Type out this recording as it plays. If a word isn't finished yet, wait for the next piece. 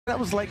That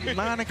was like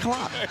 9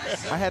 o'clock.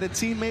 I had a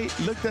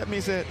teammate looked at me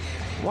and said,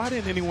 why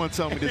didn't anyone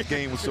tell me this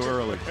game was so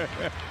early?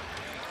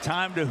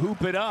 Time to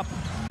hoop it up.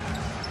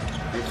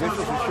 The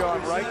officials are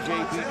Sean Wright,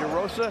 J.P.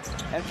 DeRosa,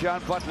 and John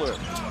Butler.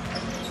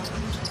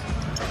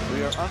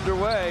 We are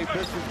underway.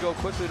 Pistons go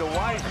quickly to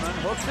Wiseman.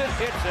 Hooks it,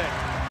 hits it.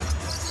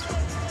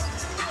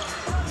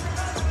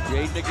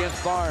 Jaden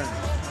against Barnes.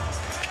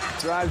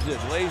 Drives it,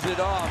 lays it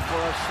off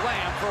for a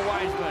slam for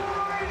Wiseman.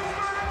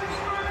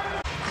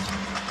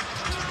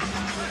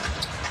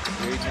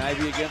 Jaden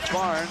Ivey against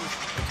Barnes.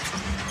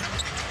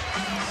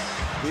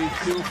 He's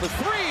 2 for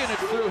 3, and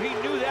it's through. He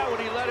knew that when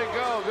he let it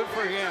go. Good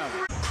for him.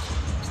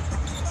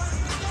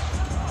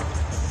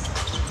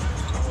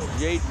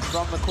 Jaden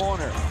from the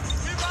corner.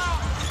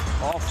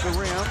 Off the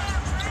rim.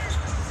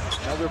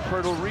 Another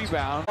Pirtle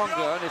rebound. Long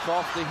gun, it's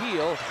off the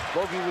heel.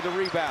 Bogey with the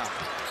rebound.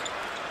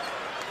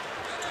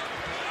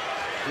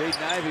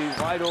 Jaden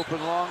Ivey, wide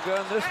open long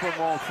gun. This one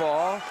won't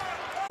fall.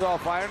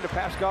 Off iron to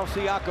Pascal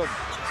Siakam.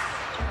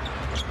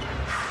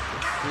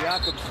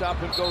 Siakam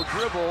stop and go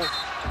dribble.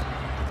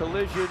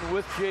 Collision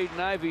with Jaden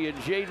Ivey, and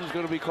Jaden's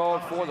going to be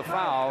called for the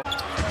foul.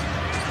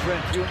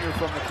 Trent Jr.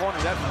 from the corner.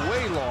 That's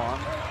way long.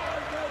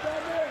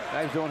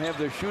 Guys don't have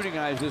their shooting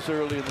eyes this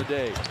early in the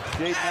day.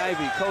 Jaden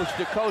Ivey, coast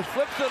to coast,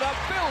 flips it up,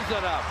 fills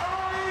it up.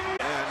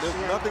 And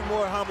there's nothing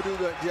more Hamidou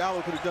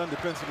Diallo could have done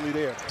defensively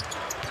there.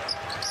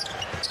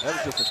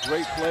 That was just a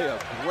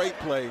great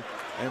play,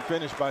 and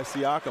finished by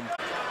Siakam.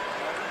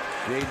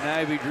 Jaden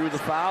Ivey drew the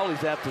foul.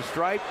 He's at the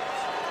stripe.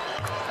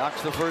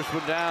 Knocks the first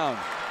one down.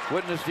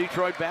 Witness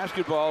Detroit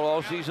basketball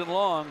all season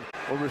long.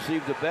 Will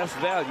receive the best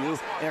value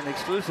in an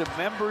exclusive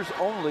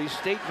members-only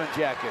statement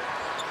jacket.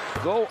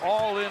 Go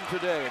all in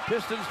today at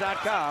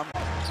Pistons.com.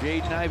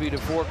 Jaden Ivey to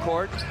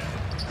forecourt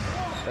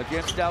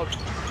against Doughton.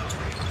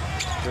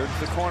 Turns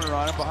the corner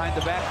on him behind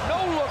the back.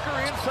 No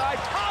looker inside.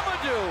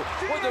 Hamidou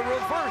with a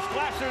reverse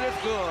glasser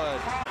that's good.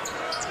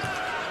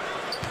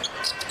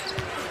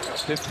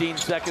 15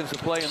 seconds to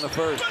play in the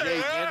first.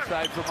 Jaden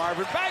inside for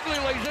Marvin. Bagley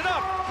lays it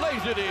up,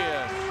 lays it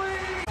in.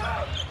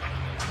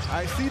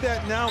 I see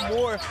that now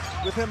more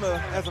with him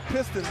as a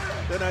Piston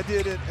than I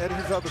did at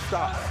his other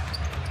stops.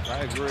 I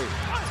agree.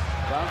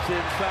 Bounce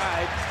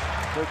inside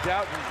for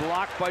Doughton,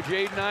 blocked by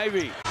Jaden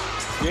Ivey.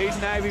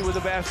 Jaden Ivey with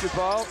the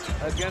basketball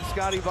against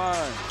Scotty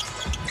Barnes.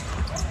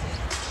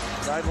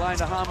 Sideline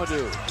to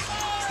Hamidou.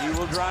 He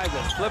will drive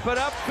it, flip it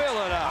up,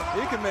 fill it up.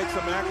 He can make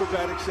some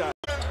acrobatic shots.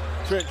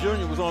 Trent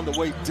Jr. was on the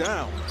way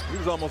down. He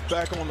was almost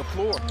back on the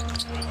floor.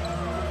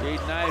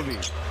 Jaden Ivey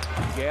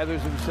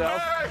gathers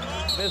himself.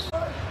 Missed.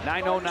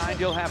 9:09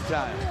 till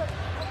halftime.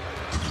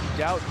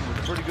 Doughton with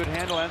a pretty good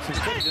handle and some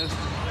quickness.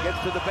 Gets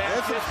to the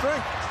basket.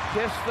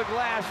 Kiss the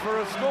glass for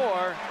a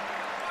score.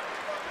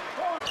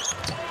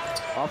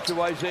 Off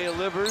to Isaiah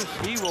Livers.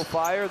 He will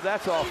fire.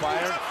 That's off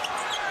iron.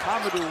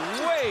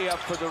 Hamidou way up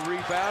for the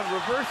rebound.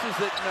 Reverses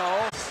it.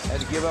 No.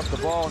 Had to give up the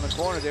ball in the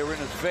corner. They were in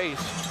his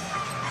face.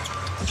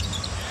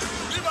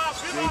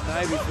 Jaden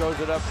Ivey throws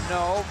it up.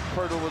 No.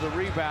 Pirtle with a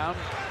rebound.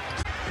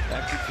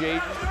 Back to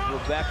Jaden. We'll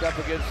back up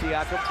against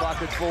Siakam.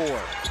 Clock at 4.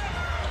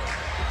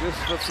 This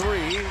for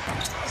 3.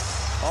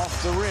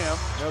 Off the rim.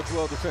 That was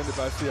well defended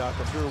by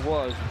Siakam. Sure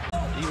was.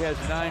 He has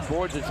 9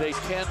 boards. It's a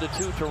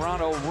 10-2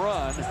 Toronto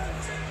run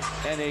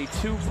and a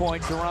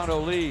 2-point Toronto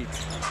lead.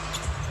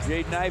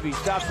 Jaden Ivey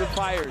stops and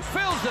fires.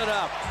 Fills it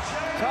up.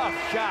 Tough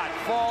shot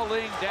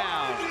falling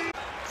down.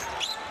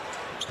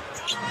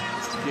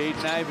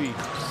 Jaden Ivey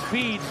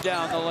speeds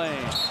down the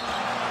lane.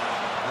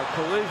 A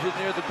collision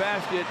near the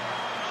basket.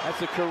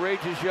 That's a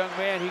courageous young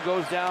man. He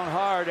goes down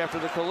hard after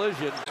the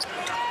collision.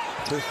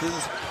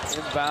 Pistons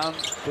inbound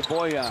to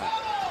Boyan.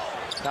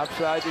 Top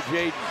side to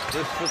Jaden.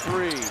 This for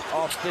 3.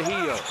 Off the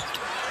heel.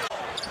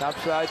 Top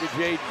side to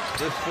Jaden.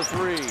 This for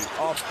 3.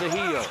 Off the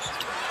heel.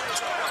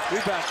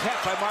 Rebound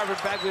kept by Marvin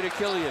Bagley to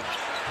Killian.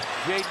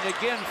 Jaden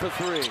again for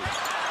 3.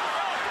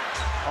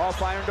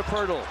 Off iron to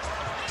Pirtle.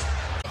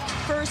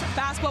 First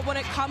basketball when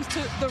it comes to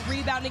the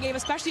rebounding game,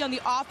 especially on the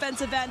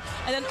offensive end.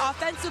 And then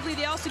offensively,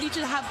 they also need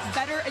to have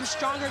better and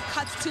stronger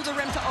cuts to the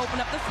rim to open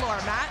up the floor,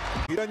 Matt.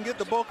 He doesn't get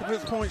the bulk of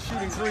his points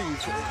shooting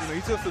threes.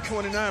 He's just a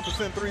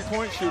 29%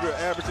 three-point shooter,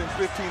 averaging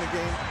 15 a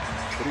game.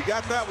 But he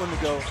got that one to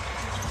go.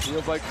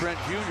 Steal by Trent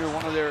Jr.,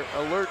 one of their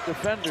alert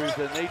defenders,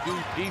 and they do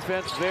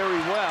defense very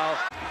well.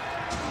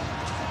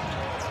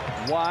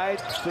 Wide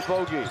to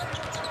Bogey.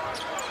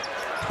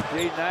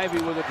 Jaden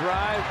Ivey with a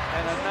drive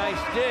and a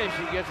nice dish.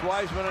 He gets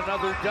Wiseman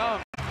another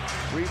dunk.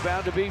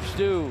 Rebound to Beef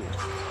Stew.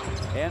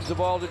 Hands the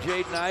ball to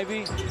Jaden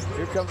Ivey.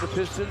 Here come the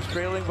Pistons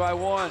trailing by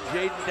 1.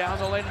 Jaden down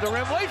the lane to the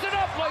rim. Lays it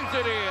up, lays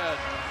it in.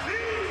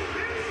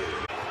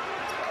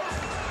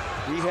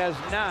 He has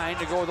 9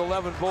 to go with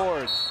 11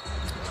 boards.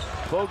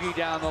 Bogey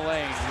down the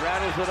lane.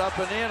 Rattles it up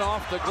and in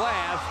off the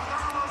glass.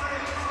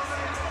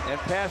 And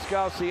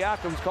Pascal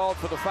Siakam's called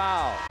for the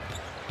foul.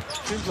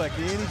 Seems like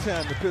any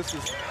time the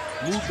Pistons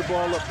move the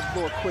ball up the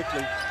floor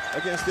quickly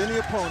against any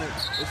opponent,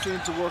 it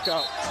seems to work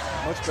out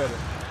much better.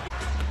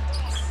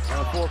 On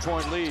a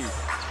 4-point lead.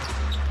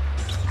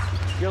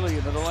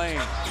 Killian to the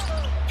lane.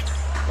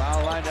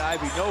 Foul line to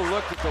Ivey. No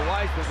look at the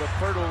Wiseman, but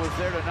Pirtle was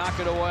there to knock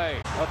it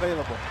away.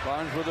 Available.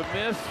 Barnes with a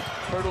miss.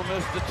 Pirtle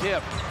missed the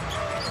tip.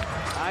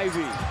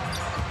 Ivey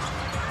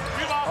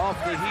off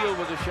the heel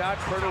with a shot.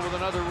 Pirtle with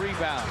another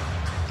rebound.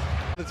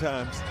 The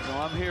times. No,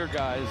 I'm here,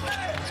 guys.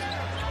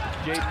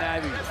 Jaden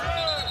Ivey.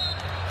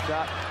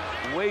 Shot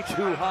way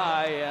too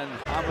high, and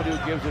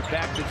Amadou gives it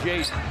back to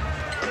Jaden.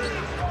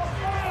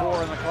 4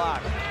 on the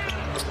clock.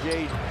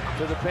 Jaden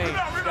to the paint.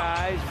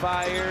 Skies,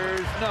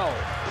 fires, no.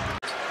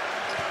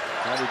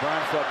 Matty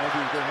Barnes thought maybe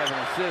he was going to have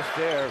an assist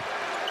there.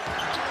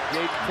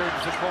 Jaden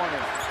turns the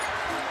corner.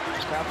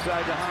 Top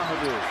side to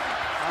Amadou.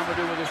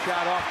 Amadou with a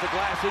shot off the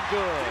glass and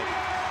good.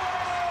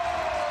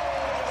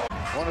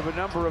 One of a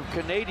number of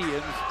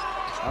Canadians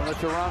on the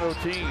Toronto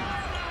team.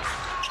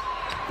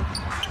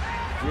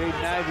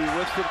 Jaden Ivey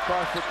whips it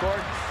across the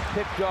court,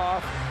 picked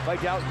off by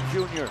Doughton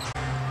Jr.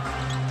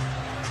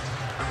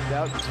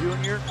 Doughton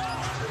Jr.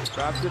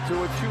 drops it to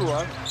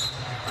Achua.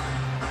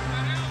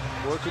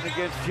 Working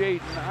against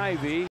Jaden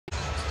Ivey.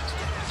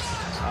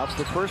 Out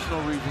for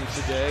personal reasons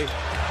today.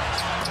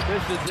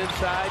 Pistons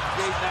inside.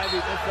 Jaden Ivey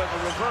missed on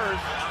the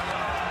reverse.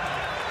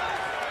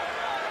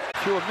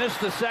 Achua missed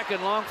the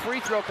second. Long free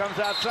throw comes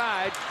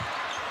outside.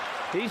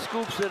 He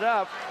scoops it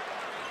up.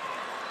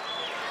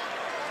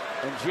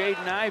 And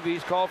Jaden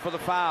Ivey's called for the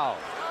foul.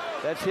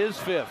 That's his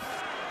 5th.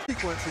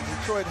 Sequence, and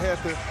Detroit had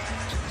to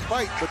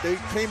fight, but they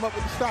came up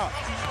with a stop.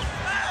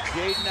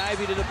 Jaden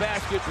Ivey to the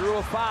basket, drew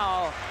a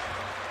foul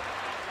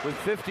with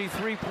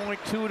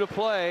 53.2 to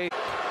play.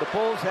 The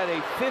Bulls had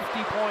a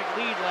 50-point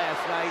lead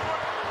last night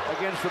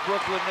against the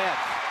Brooklyn Nets.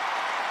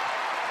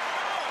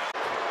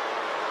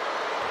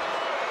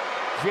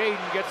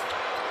 Jaden gets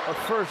a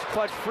first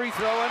clutch free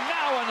throw, and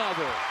now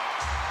another.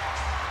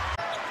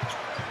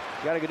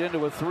 Got to get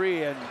into a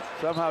 3 and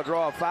somehow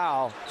draw a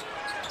foul.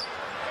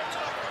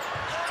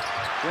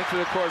 Into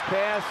the court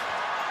pass,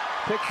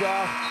 picked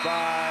off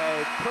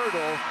by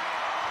Pirtle,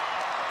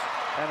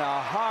 and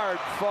a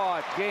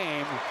hard-fought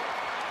game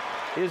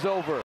is over.